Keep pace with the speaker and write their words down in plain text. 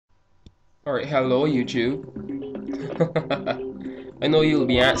Alright, hello YouTube. I know you'll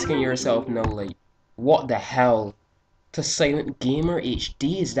be asking yourself now, like, what the hell?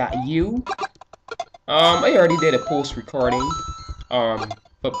 TehSilentGamerHD, is that you? I already did a post recording,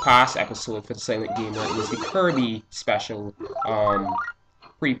 for past episode for the Silent Gamer. It was the Kirby special,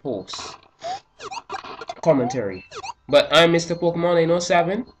 pre-post commentary. But I'm Mr. Pokemon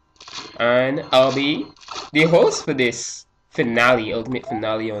 907, and I'll be the host for this finale, ultimate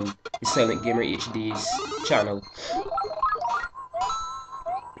finale on the Silent Gamer HD's channel.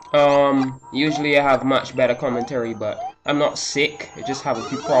 Usually I have much better commentary, but I'm not sick. I just have a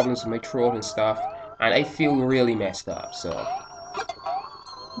few problems with my throat and stuff, and I feel really messed up, so.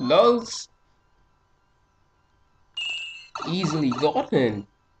 Lols. Easily gotten.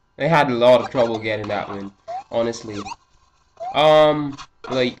 I had a lot of trouble getting that one, honestly.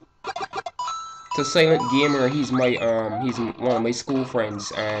 Like, TehSilentGamer, he's one of my school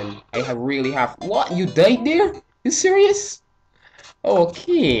friends, and really have. What? You died there? You serious?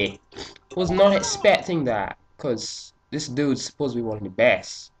 Okay. Was not expecting that, cause this dude's supposed to be one of the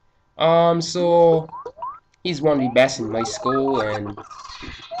best. So he's one of the best in my school, and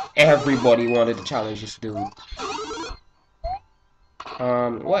everybody wanted to challenge this dude.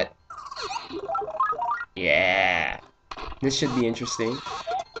 What? Yeah, this should be interesting.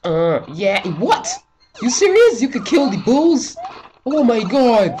 Yeah, what? You serious? You could kill the bulls? Oh my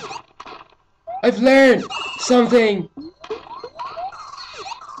god! I've learned something.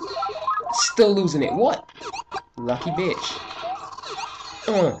 Still losing it. What? Lucky bitch.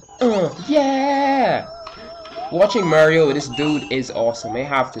 Yeah! Watching Mario with this dude is awesome. I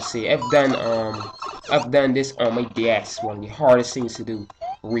have to say, I've done this on my DS, one of the hardest things to do,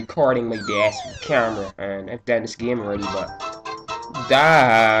 recording my DS with camera, and I've done this game already, but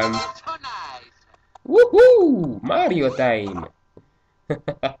damn, woohoo, Mario time.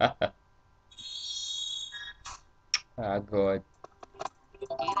 Ah, God.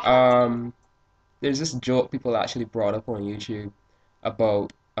 There's this joke people actually brought up on YouTube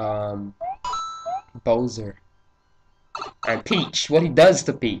about Bowser and Peach, what he does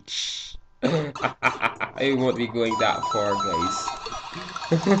to Peach. I won't be going that far, guys.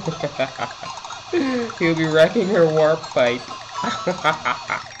 He'll be wrecking her warp pipe.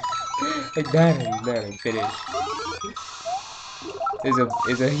 Done, finished.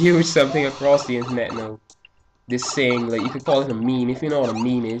 There's a huge something across the internet now. This saying, like, you could call it a meme if you know what a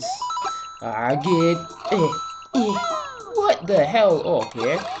meme is. I get what the hell? Oh,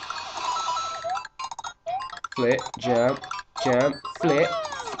 okay. Flip, jump, flip.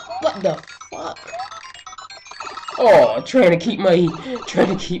 What the fuck? Oh, trying to keep my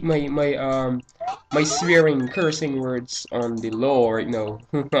swearing, cursing words on the low right now.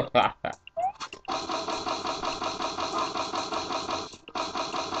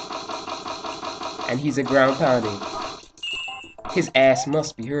 And he's a ground pounding. His ass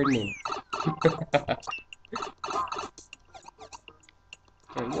must be hurting him.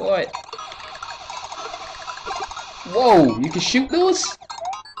 And what? Whoa, you can shoot those?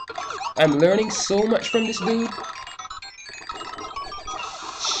 I'm learning so much from this dude.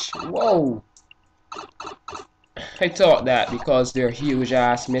 Whoa. I thought that because they're huge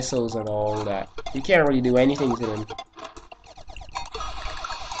ass missiles and all that, you can't really do anything to them.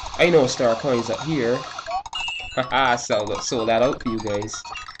 I know star coins up here. Haha, sold that out for you guys.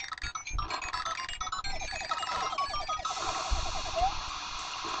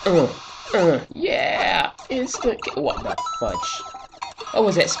 Yeah, instant. What the fudge? I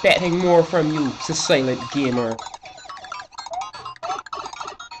was expecting more from you, Silent Gamer.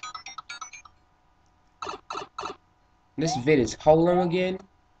 This vid is how long again?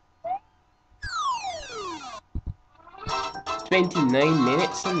 29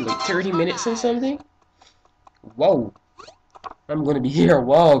 minutes and like 30 minutes and something? Whoa. I'm gonna be here a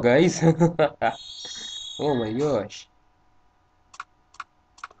while, guys. Oh my gosh.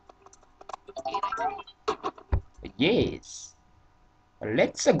 Yes.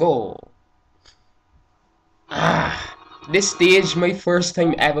 Let's go. Ah, this stage, my first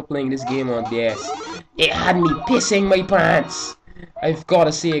time ever playing this game on DS. It had me pissing my pants. I've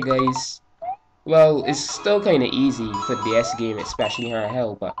gotta say, guys. Well, it's still kind of easy for DS game, especially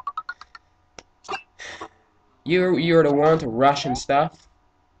handheld, but you're the one to rush and stuff,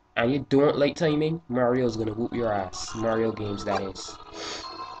 and you don't like timing. Mario's gonna whoop your ass. Mario games, that is.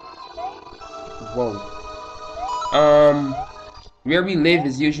 Whoa. Where we live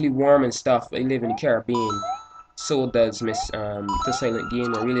is usually warm and stuff. I live in the Caribbean. So does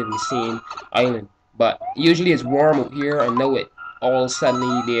TehSilentGamer. We live in the same island. But usually it's warm up here. I know it. All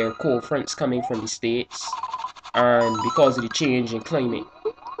suddenly there are cold fronts coming from the States. And because of the change in climate,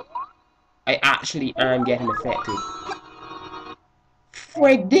 I actually am getting affected.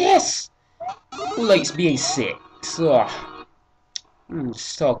 Frig this! Who likes being sick? So,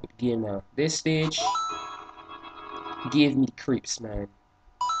 let's talk with the game now. This stage gave me the creeps, man.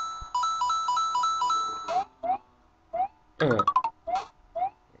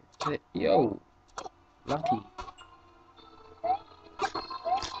 Yo, lucky.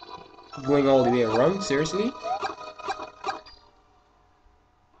 Going all the way around, seriously?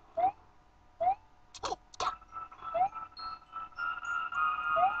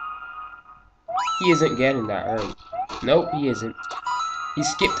 He isn't getting that right. Nope, he isn't. He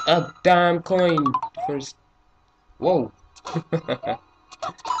skipped a damn coin first. Whoa.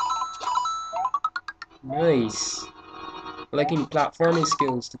 Nice. Liking platforming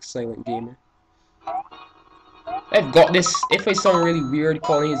skills to Silent Gamer. I've got this, if I sound really weird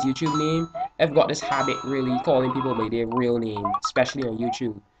calling his YouTube name, I've got this habit really calling people by their real name, especially on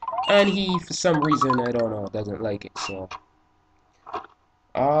YouTube. And he, for some reason, I don't know, doesn't like it, so.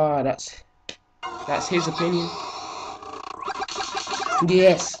 Ah, that's his opinion.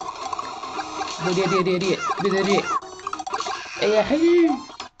 Yes.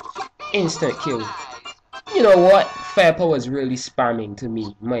 Instant kill. You know what? Firepower is really spamming to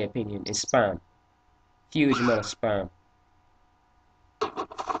me, in my opinion. It's spam. Huge amount of spam.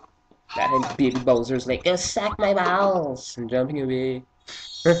 That baby Bowser's like, go suck my balls! And jumping away.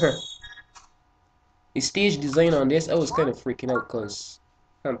 The stage design on this, I was kind of freaking out because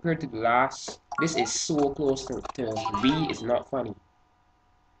compared to the last, this is so close to B, it's not funny.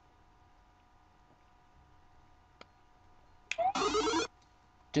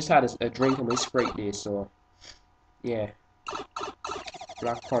 Just had a drink on my Sprite there, so yeah.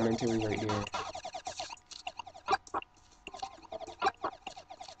 Black commentary right there.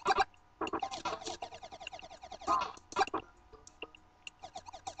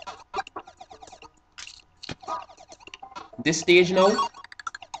 This stage now.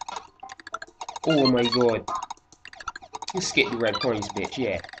 Oh my god. Let's get the red coins, bitch.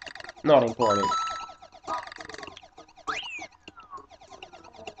 Yeah. Not important.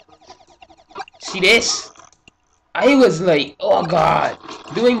 See this? I was like, oh god.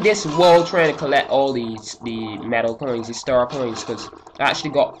 Doing this while trying to collect all the metal coins, the star coins, because I actually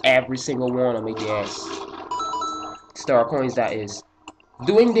got every single one on my DS. Star coins, that is.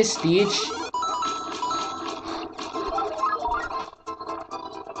 Doing this stage.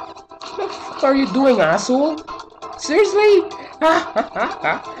 What are you doing, asshole? Seriously?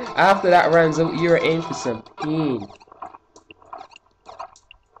 After that runs out, you're in for some pain. What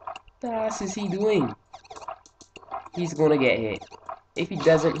the ass is he doing? He's gonna get hit. If he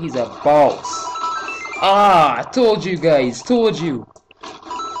doesn't, he's a boss. Ah, I told you guys, told you.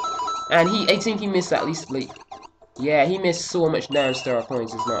 And I think he missed at least like, yeah, he missed so much damn star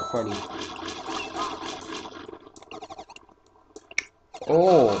coins. It's not funny.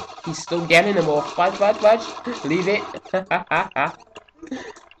 Oh, he's still getting them off. Fudge. Leave it.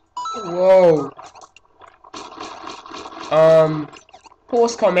 Whoa.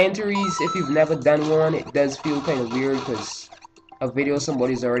 Post commentaries, if you've never done one, it does feel kind of weird because a video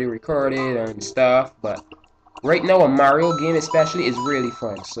somebody's already recorded and stuff, but right now a Mario game especially is really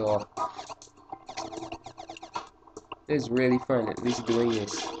fun, so it's really fun at least doing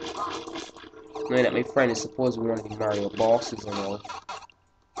this. Knowing that my friend is supposedly one of the Mario bosses and all.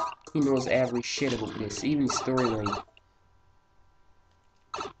 He knows every shit about this, even the storyline.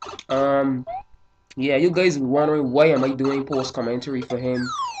 Yeah, you guys are wondering why am I doing post commentary for him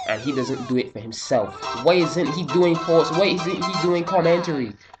and he doesn't do it for himself. Why isn't he doing post? Why isn't he doing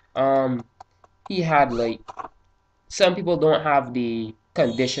commentary? He had like some people don't have the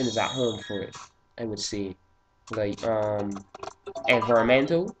conditions at home for it. I would say like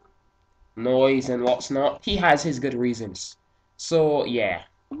environmental, noise and what's not. He has his good reasons. So yeah,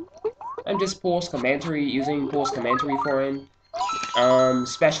 I'm just using post commentary for him.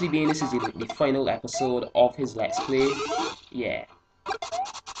 Especially being this is the final episode of his Let's Play. Yeah.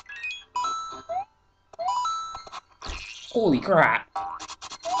 Holy crap.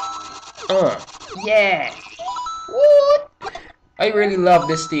 Yeah. What? I really love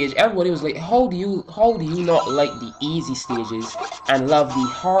this stage. Everybody was like, how do you not like the easy stages and love the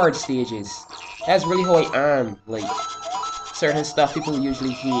hard stages? That's really how I am. Like, certain stuff people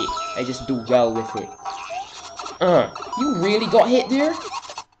usually hate, I just do well with it. You really got hit there?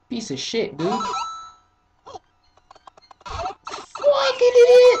 Piece of shit, dude. Fucking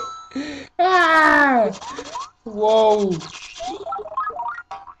idiot! Ah! Whoa.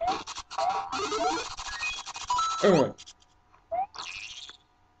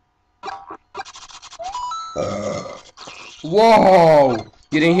 Whoa!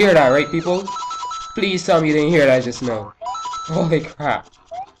 You didn't hear that, right, people? Please tell me you didn't hear that just now. Holy crap.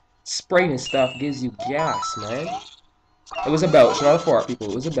 Spraying and stuff gives you gas, man. It was a belch, not a fart, people.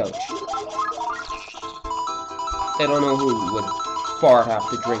 It was a belch. I don't know who would fart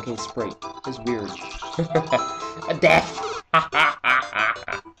after drinking Sprite. It's weird. A death!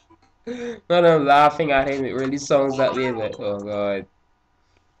 When I'm laughing at him, it really sounds that way, but oh god.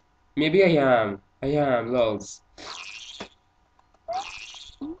 Maybe I am. I am, lols.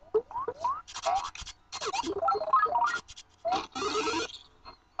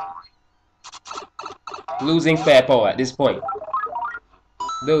 Losing fair power at this point.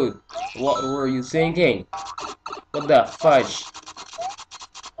 Dude, what were you thinking? What the fudge?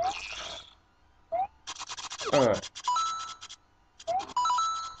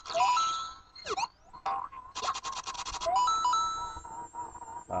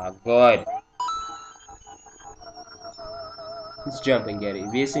 Ah, god. Let's jump and get it.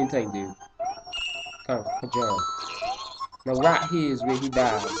 Wasting time, dude. Come, jump. Now right here is where he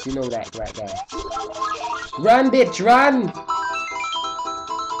dies. You know that right there. Run, bitch, run!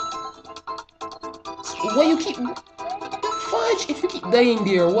 Why you keep... The fudge! If you keep dying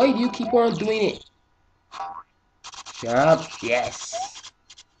there, why do you keep on doing it? Jump, yes.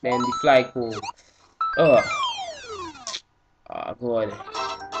 Then the flagpole. Ugh. Oh god.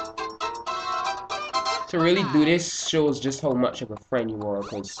 To really do this shows just how much of a friend you are,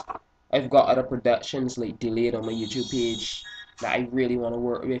 because I've got other productions like delayed on my YouTube page that I really want to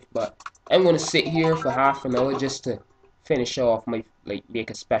work with, but I'm gonna sit here for half an hour just to finish off my, like, make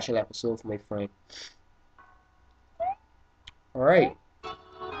a special episode for my friend. Alright.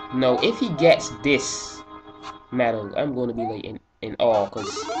 Now if he gets this medal, I'm gonna be like in awe,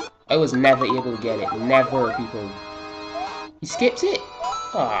 because I was never able to get it. Never, people. He skips it?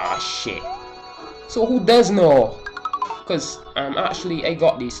 Ah, shit. So who does know? Because actually I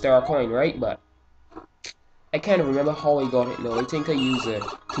got the star coin, right? But I can't remember how I got it now. I think I used a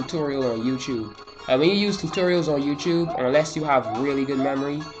tutorial on YouTube. And when you use tutorials on YouTube, unless you have really good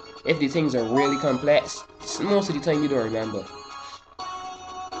memory, if the things are really complex, most of the time you don't remember.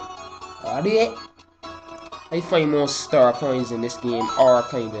 I find most star coins in this game are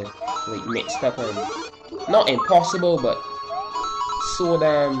kind of like mixed up and not impossible, but so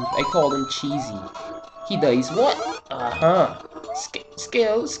damn, I call them cheesy. He dies. What?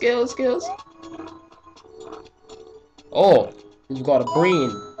 Skills. Oh, he's got a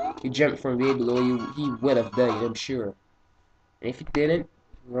brain. He jumped from way below you. He would have died, I'm sure. And if he didn't,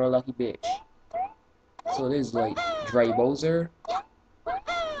 you're a lucky bitch. So this is like Dry Bowser.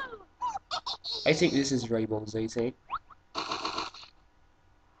 I think this is Dry Bowser, I think.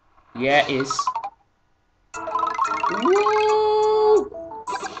 Yeah, it is. Woo!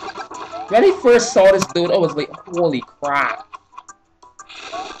 When I first saw this dude, I was like, holy crap.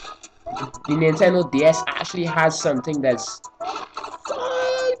 The Nintendo DS actually has something that's...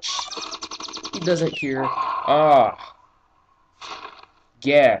 Fudge! He doesn't care. Ah.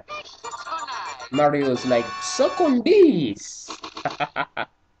 Yeah. Mario's like, suck on this!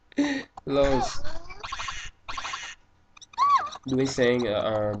 Loves. Doing saying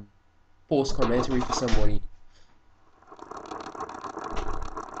post commentary for somebody.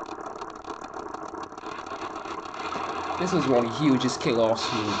 This was one of the hugest kill-offs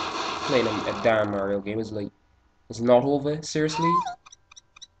for playing a damn Mario game. It's like, it's not over, seriously.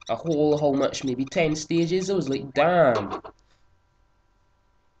 A whole, how much, maybe 10 stages? It was like, damn.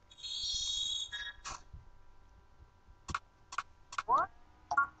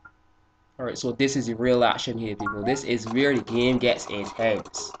 Alright, so this is the real action here, people. This is where the game gets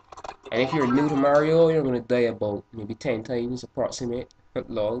intense. And if you're new to Mario, you're gonna die about maybe 10 times, approximate.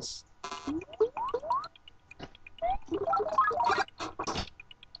 Lols.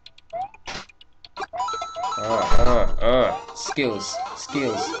 Skills.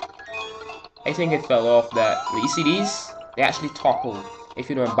 I think it fell off that. You see these? They actually topple if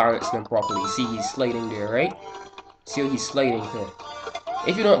you don't balance them properly. See, he's sliding there, right? See how he's sliding there.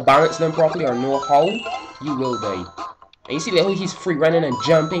 If you don't balance them properly or know how, you will die. And you see how he's free running and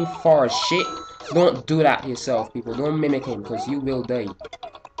jumping far as shit? Don't do that to yourself, people. Don't mimic him, because you will die.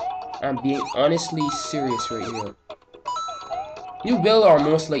 I'm being honestly serious right here. You will or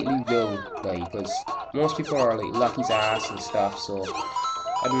most likely will die, because most people are like lucky's ass and stuff, so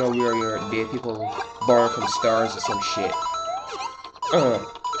I don't know where you're dead people born from stars or some shit.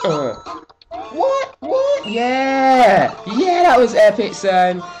 What? Yeah, that was epic,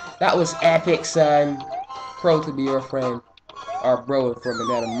 son. That was epic, son. Proud to be your friend, our brother from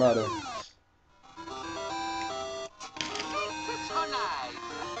another mother.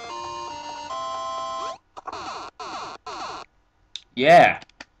 Yeah,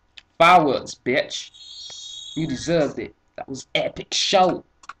 fireworks, bitch. You deserved it. That was epic show.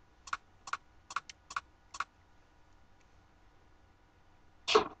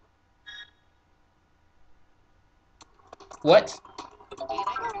 What?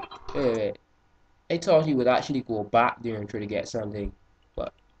 Wait. I thought he would actually go back there and try to get something.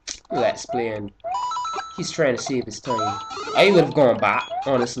 But let's play and he's trying to save his time. I would have gone back,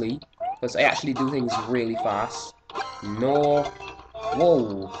 honestly. Because I actually do things really fast. No.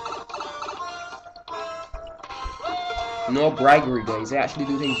 Whoa. No bribery, guys. I actually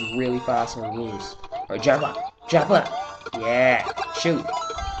do things really fast on games. Alright, jump up. Jump up. Yeah. Shoot.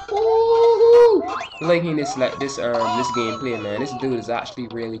 Woohoo! Liking this this gameplay, man. This dude is actually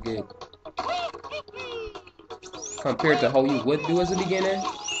really good. Compared to how you would do as a beginner,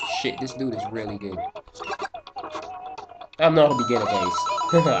 shit, this dude is really good. I'm not a beginner, guys.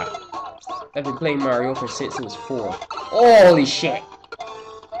 I've been playing Mario since it was 4. Holy shit!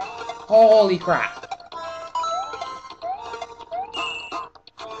 Holy crap!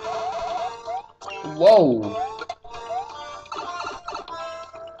 Whoa!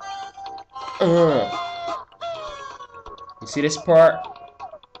 You see this part?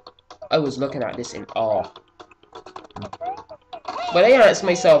 I was looking at this in awe. But I asked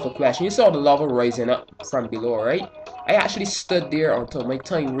myself a question. You saw the lava rising up from below, right? I actually stood there until my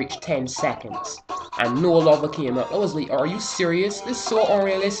time reached 10 seconds. And no lava came up. I was like, are you serious? This is so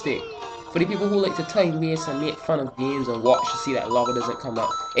unrealistic. For the people who like to time waste and make fun of games and watch to see that lava doesn't come up,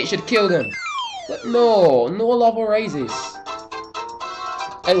 it should kill them. But no lava rises.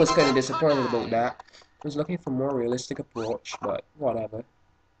 I was kind of disappointed about that. I was looking for a more realistic approach, but whatever.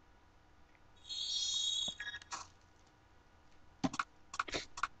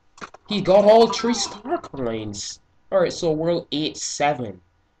 He got all 3 star coins. Alright, so world 8-7.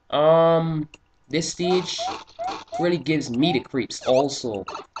 This stage really gives me the creeps also.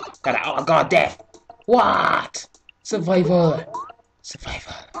 Oh my god, death! What? Survival!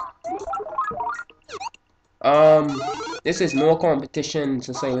 Survival. This is no competition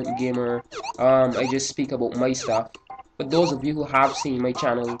to Silent Gamer. I just speak about my stuff. But those of you who have seen my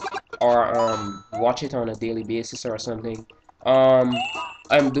channel or watch it on a daily basis or something, I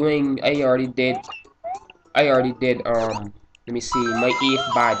already did let me see, my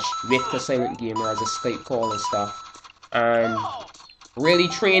 8th badge with the Silent Gamer as a Skype call and stuff. And really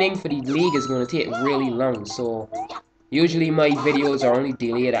training for the league is going to take really long, so usually my videos are only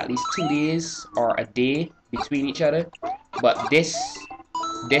delayed at least 2 days or a day between each other. But this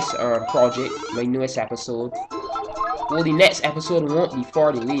project, my newest episode, well, the next episode won't be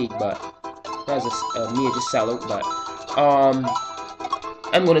for the league, but that's a major sellout. But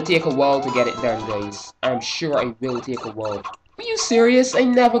I'm gonna take a while to get it done, guys. I'm sure I will take a while. Are you serious? I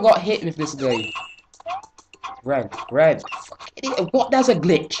never got hit with this guy. Run. Fuck idiot. What? That's a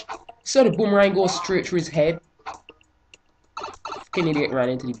glitch. So the boomerang goes straight through his head. Fucking idiot ran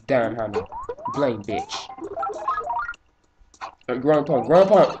into the damn hammer. Blind bitch. Ground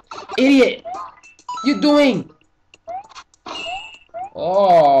pound. Idiot! You doing?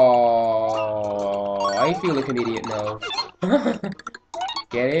 Oh, I feel like an idiot now.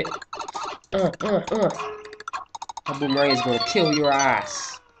 Get it? That boomerang is gonna kill your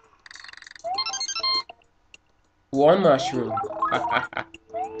ass. One mushroom.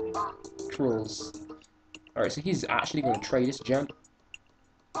 Trolls. Alright, so he's actually gonna try this jump.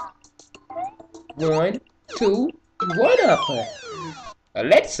 1, 2, 1 upper.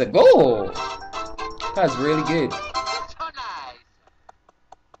 Let's go. That's really good.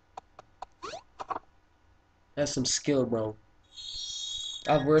 That's some skill, bro.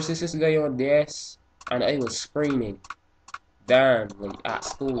 I versus this guy on DS, and I was screaming. Damn, like at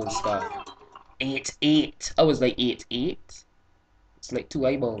school and stuff. 8-8. I was like 8-8. It's like 2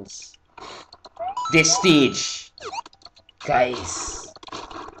 eyeballs. This stage, guys.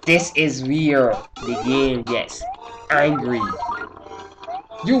 This is where the game gets angry.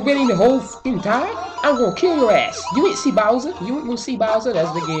 You're winning the whole fucking time? I'm gonna kill your ass. You ain't see Bowser? You ain't gonna see Bowser?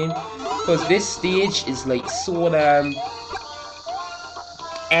 That's the game. Because this stage is like so damn...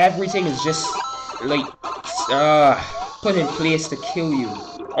 Everything is just like put in place to kill you.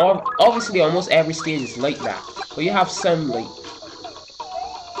 Obviously, almost every stage is like that. But you have some like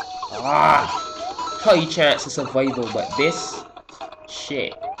high chance of survival. But this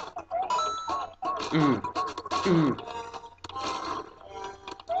shit.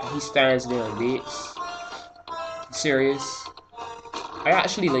 He stands there and waits. Serious? I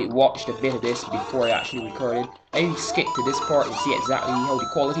actually like watched a bit of this before I actually recorded. I skipped to this part and see exactly how the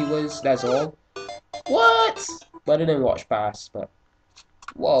quality was, that's all. What? But I didn't watch past, but...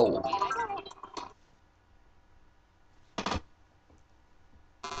 Whoa.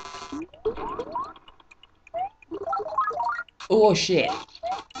 Oh shit.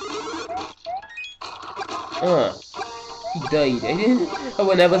 He died. I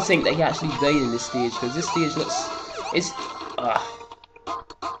would never think that he actually died in this stage, because this stage looks, it's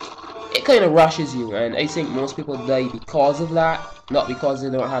it kind of rushes you, and I think most people die because of that, not because they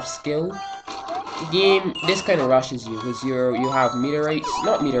don't have skill. The game, this kind of rushes you because you have meteorites,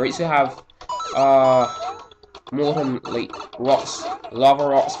 not meteorites, you have molten like rocks, lava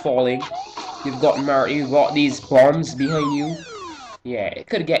rocks falling. You've got these bombs behind you. Yeah, it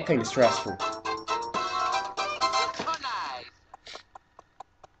could get kind of stressful.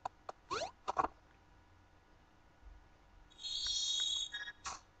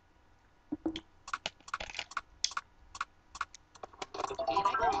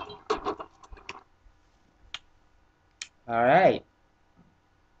 Alright.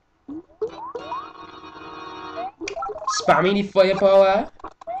 Spamming the firepower.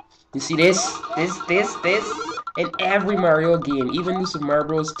 You see this? In every Mario game, even New Super Mario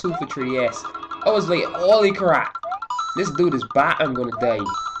Bros. 2 for 3DS. I was like, holy crap. This dude is bad, I'm gonna die.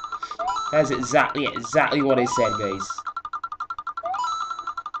 That's exactly what I said, guys.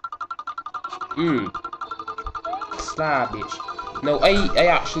 Slab, bitch. No, I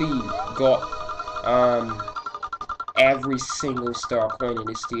actually got, every single star coin in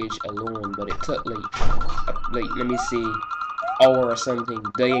this stage alone, but it took like let me see, hour or something,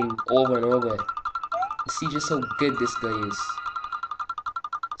 dying over and over. See just how good this guy is.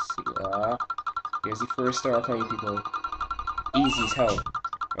 Let's see, here's the first star coin, people. Easy as hell.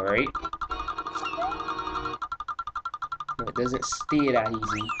 Alright? No, it doesn't stay that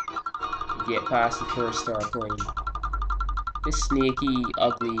easy to get past the first star coin. This snaky,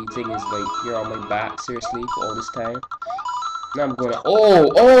 ugly thing is like, you're on my back, seriously, for all this time. Now I'm gonna,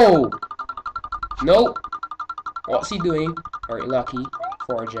 oh! Nope! What's he doing? Alright, lucky.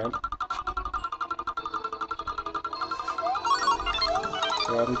 4 jump.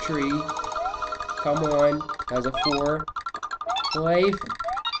 1, 3. Come on. That's a 4. 5.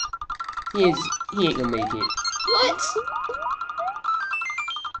 He ain't gonna make it. What?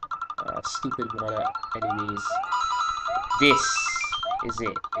 Stupid 1-up enemies. This is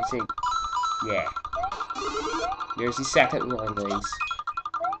it. I think. Yeah. There's the second one, guys.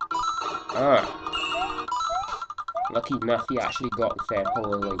 Lucky enough, he actually got the fair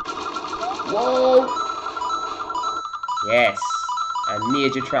power link. Whoa! Yes. And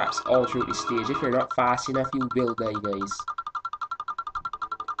major traps all through the stage. If you're not fast enough, you will die, guys.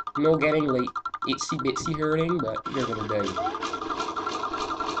 No getting like itsy bitsy hurting, but you're gonna die.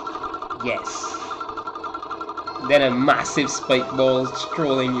 Yes. Then a massive spike ball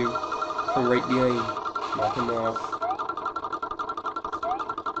trolling you from right behind. Knock him off.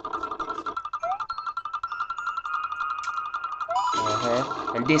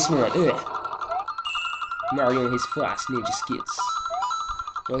 And this one, Mario and his fast ninja skits.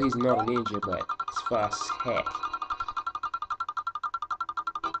 Well, he's not a ninja, but he's fast as heck.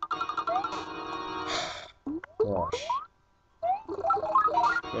 Gosh.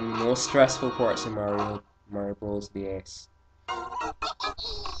 One of the most stressful parts of Mario Bros. DS.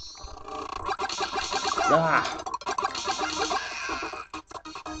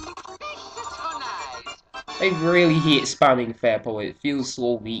 I really hate spamming fair power. It feels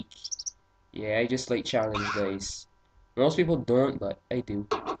so weak. Yeah, I just like challenge, guys. Most people don't, but I do.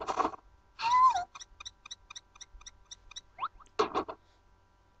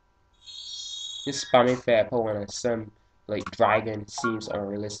 Just spamming fair power on some like dragon seems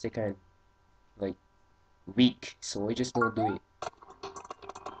unrealistic and like weak, so I just don't do it.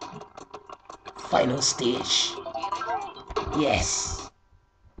 Final stage. Yes.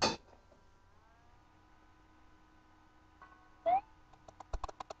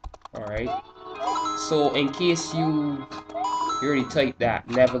 Alright. So in case you're the type that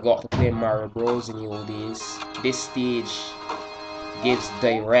never got to play Mario Bros in the old days, this stage gives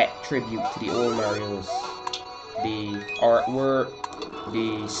direct tribute to the old Marios. The artwork,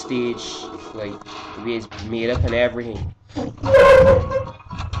 the stage, like the way it's made up and everything.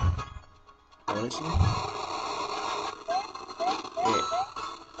 Honestly. Yeah.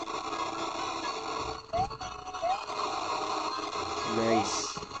 Nice.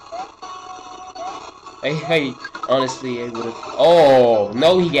 Hey, honestly, I would have. Oh,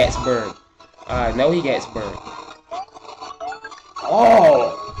 no, he gets burnt. No, he gets burnt.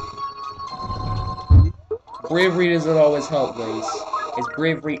 Oh! Bravery doesn't always help, guys. It's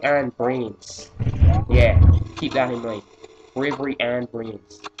bravery and brains. Yeah, keep that in mind. Bravery and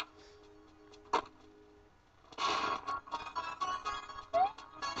brains.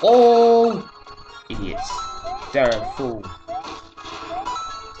 Oh! Idiots. Damn fool.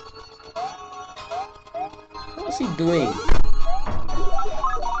 What's he doing?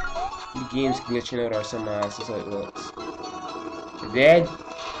 The game's glitching out or some ass, that's how it looks. Dead?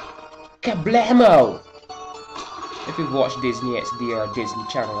 Kablamo! If you've watched Disney XD or Disney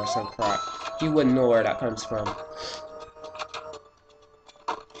Channel or some crap, you wouldn't know where that comes from.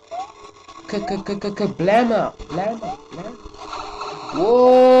 Kablamo! Blamo!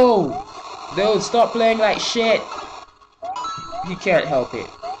 Whoa! Dude, stop playing like shit! He can't help it.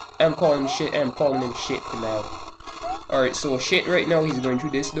 I'm calling him shit for now. Alright, so shit right now, he's going through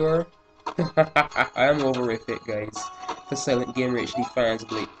this door. I'm over with it, guys. For TehSilentGamerHD fans,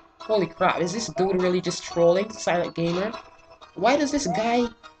 like, holy crap, is this dude really just trolling Silent Gamer? Why does this guy...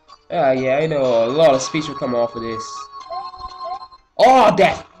 yeah, I know, a lot of speech will come off of this. Oh,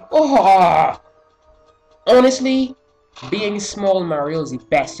 death! Oh! Honestly, being small Mario is the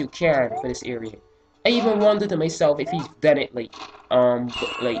best you can for this area. I even wondered to myself if he's done it, like on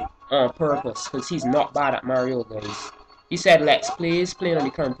purpose, because he's not bad at Mario, guys. He said Let's Plays, playing on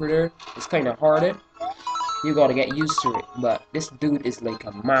the computer, is kind of harder. You gotta get used to it, but this dude is like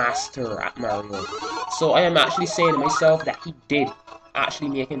a master at Mario. So I am actually saying to myself that he did actually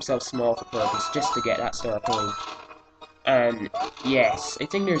make himself small for purpose, just to get that star coin. And yes, I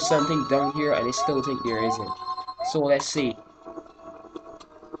think there's something down here, and I still think there isn't. So let's see.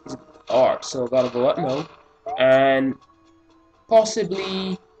 Alright, so gotta go up now. And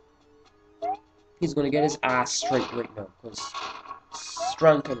possibly he's gonna get his ass straight right now, because he's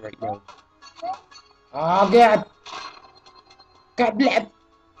drunken right now. Oh god! God bless!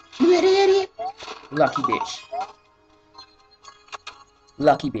 Lucky bitch.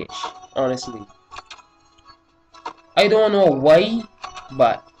 Lucky bitch, honestly. I don't know why,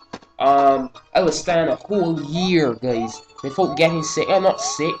 but I was standing a whole year, guys, without getting sick. I'm not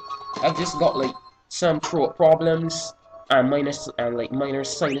sick. I've just got like some throat problems and minor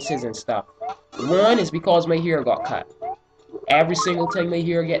sinuses and stuff. One is because my hair got cut. Every single time my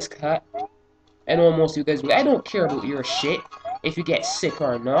hair gets cut, I know most of you guys will. I don't care about your shit if you get sick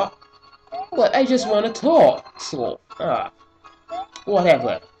or not, but I just want to talk. So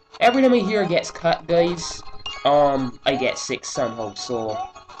whatever. Every time my hair gets cut, guys, I get sick somehow. So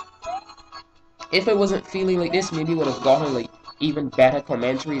if I wasn't feeling like this, maybe would have gotten like even better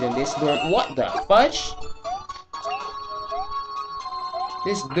commentary than this. What the fudge?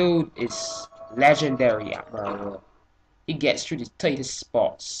 This dude is legendary at Mario. He gets through the tightest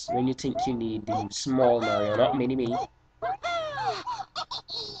spots when you think you need the small Mario, not mini-me.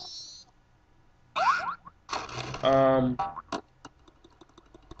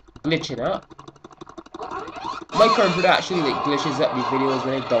 Glitching up. My computer actually like glitches up the videos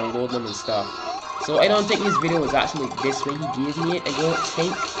when I download them and stuff. So I don't think this video was actually like this when he gave me it. I don't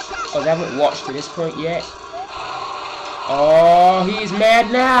think, because I haven't watched to this point yet. Oh, he's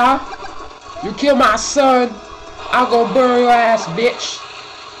mad now. You kill my son, I'll go burn your ass, bitch.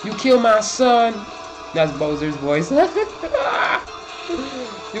 You kill my son. That's Bowser's voice.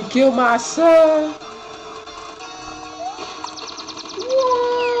 You kill my son.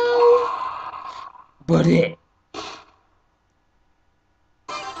 Whoa. But it.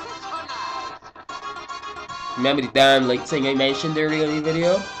 Remember the damn like thing I mentioned earlier in the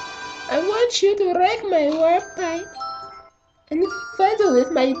video? I want you to wreck my warp pipe and fiddle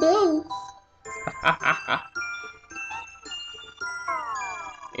with my bow.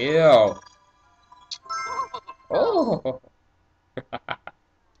 Ew. Oh.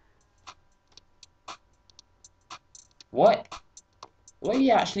 What? Why do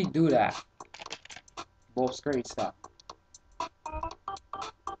you actually do that? Both screen stuff.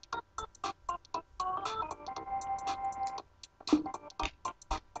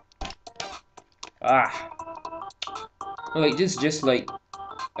 Like just like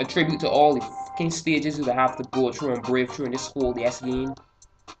a tribute to all the fucking stages that I have to go through and brave through in this whole DS game.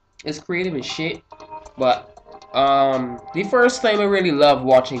 It's creative as shit, but the first time I really loved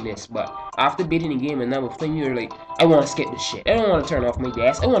watching this, but after beating the game enough of things, you're like, I want to skip this shit. I don't want to turn off my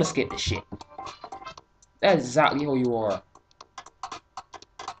DS. I want to skip this shit. That's exactly how you are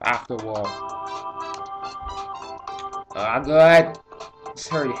after a while. Oh god, just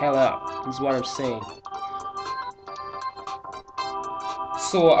hurry the hell up. This is what I'm saying.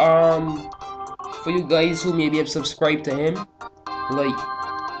 So for you guys who maybe have subscribed to him, like,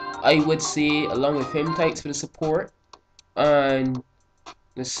 I would say along with him, thanks for the support. And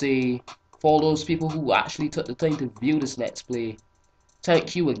let's say for all those people who actually took the time to view this Let's Play,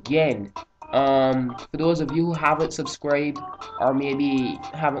 thank you again. For those of you who haven't subscribed or maybe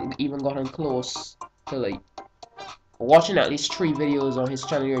haven't even gotten close to like watching at least 3 videos on his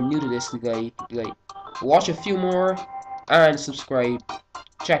channel, you're new to this guy, like watch a few more and subscribe.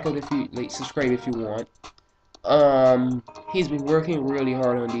 Check out if you like, subscribe if you want. He's been working really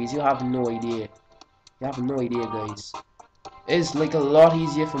hard on these. You have no idea. You have no idea, guys. It's like a lot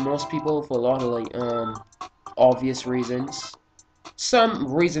easier for most people for a lot of like obvious reasons.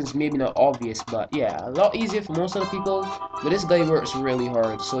 Some reasons maybe not obvious, but yeah, a lot easier for most of the people. But this guy works really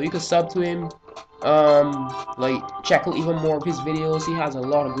hard, so you can sub to him. Like check out even more of his videos. He has a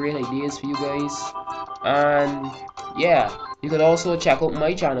lot of great ideas for you guys. And yeah, you could also check out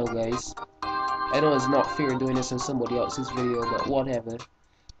my channel, guys. I know it's not fair doing this on somebody else's video, but whatever.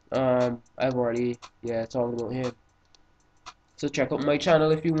 I've already talked about him. So check out my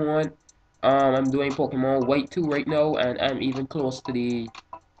channel if you want. I'm doing Pokemon White 2 right now, and I'm even close to the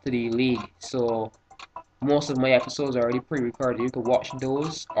league. So most of my episodes are already pre-recorded. You can watch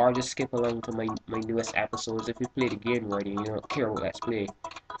those, or just skip along to my newest episodes if you play the game already. You don't care what Let's Play.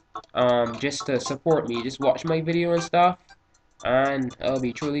 Just to support me, just watch my video and stuff, and I'll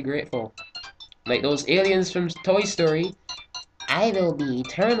be truly grateful. Like those aliens from Toy Story, I will be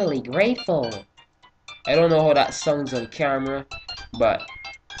eternally grateful. I don't know how that sounds on camera, but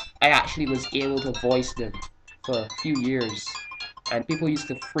I actually was able to voice them for a few years, and people used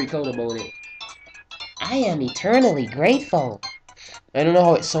to freak out about it. I am eternally grateful. I don't know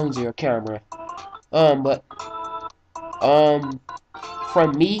how it sounds on your camera. But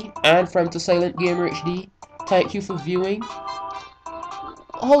from me and from TehSilentGamerHD, thank you for viewing.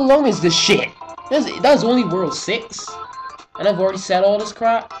 How long is this shit? That's only World 6? And I've already said all this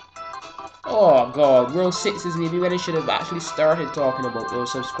crap? Oh god, World 6 is maybe when I should have actually started talking about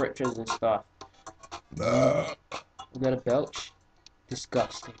those subscriptions and stuff. Is that a belch?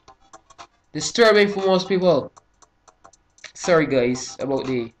 Disgusting. Disturbing for most people. Sorry guys about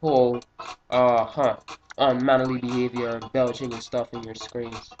the whole unmanly behavior and belching and stuff in your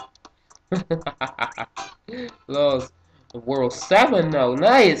screens. Lost. World 7 now.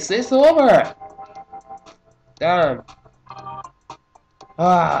 Nice, it's over. Damn.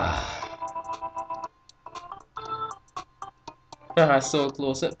 So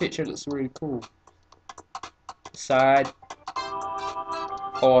close. That picture looks really cool. Side.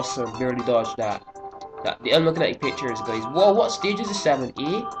 Awesome. Barely dodged that. I'm looking at the pictures, guys. Whoa, what stage is this?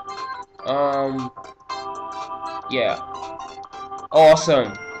 7A? Yeah.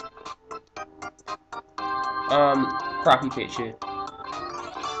 Awesome. Crappy picture.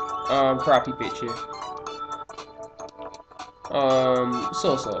 Crappy picture.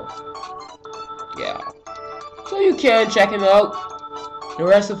 So. Yeah. So you can check him out. The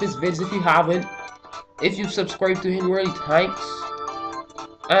rest of his vids if you haven't. If you've subscribed to him, really thanks.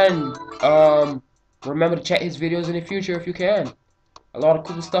 And, remember to check his videos in the future if you can. A lot of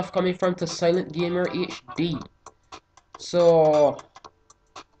cool stuff coming from TehSilentGamerHD. So,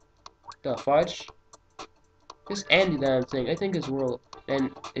 the fudge? Just end the damn thing. I think it's world.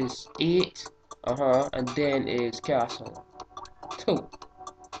 Then is 8. And then is castle. 2.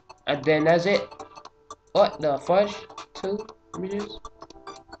 And then that's it. What the fudge? 2 images?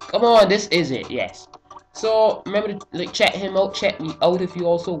 Come on, this is it. Yes. So remember to like check him out. Check me out if you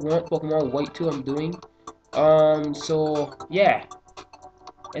also want Pokemon White 2. I'm doing. So yeah,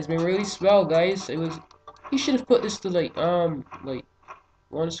 it's been really swell, guys. It was. He should have put this to like on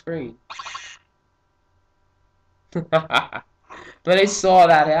screen. When I saw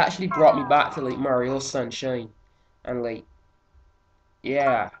that, it actually brought me back to like Mario Sunshine, and like,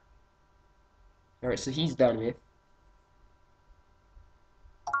 yeah. Alright, so he's done with.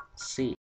 See.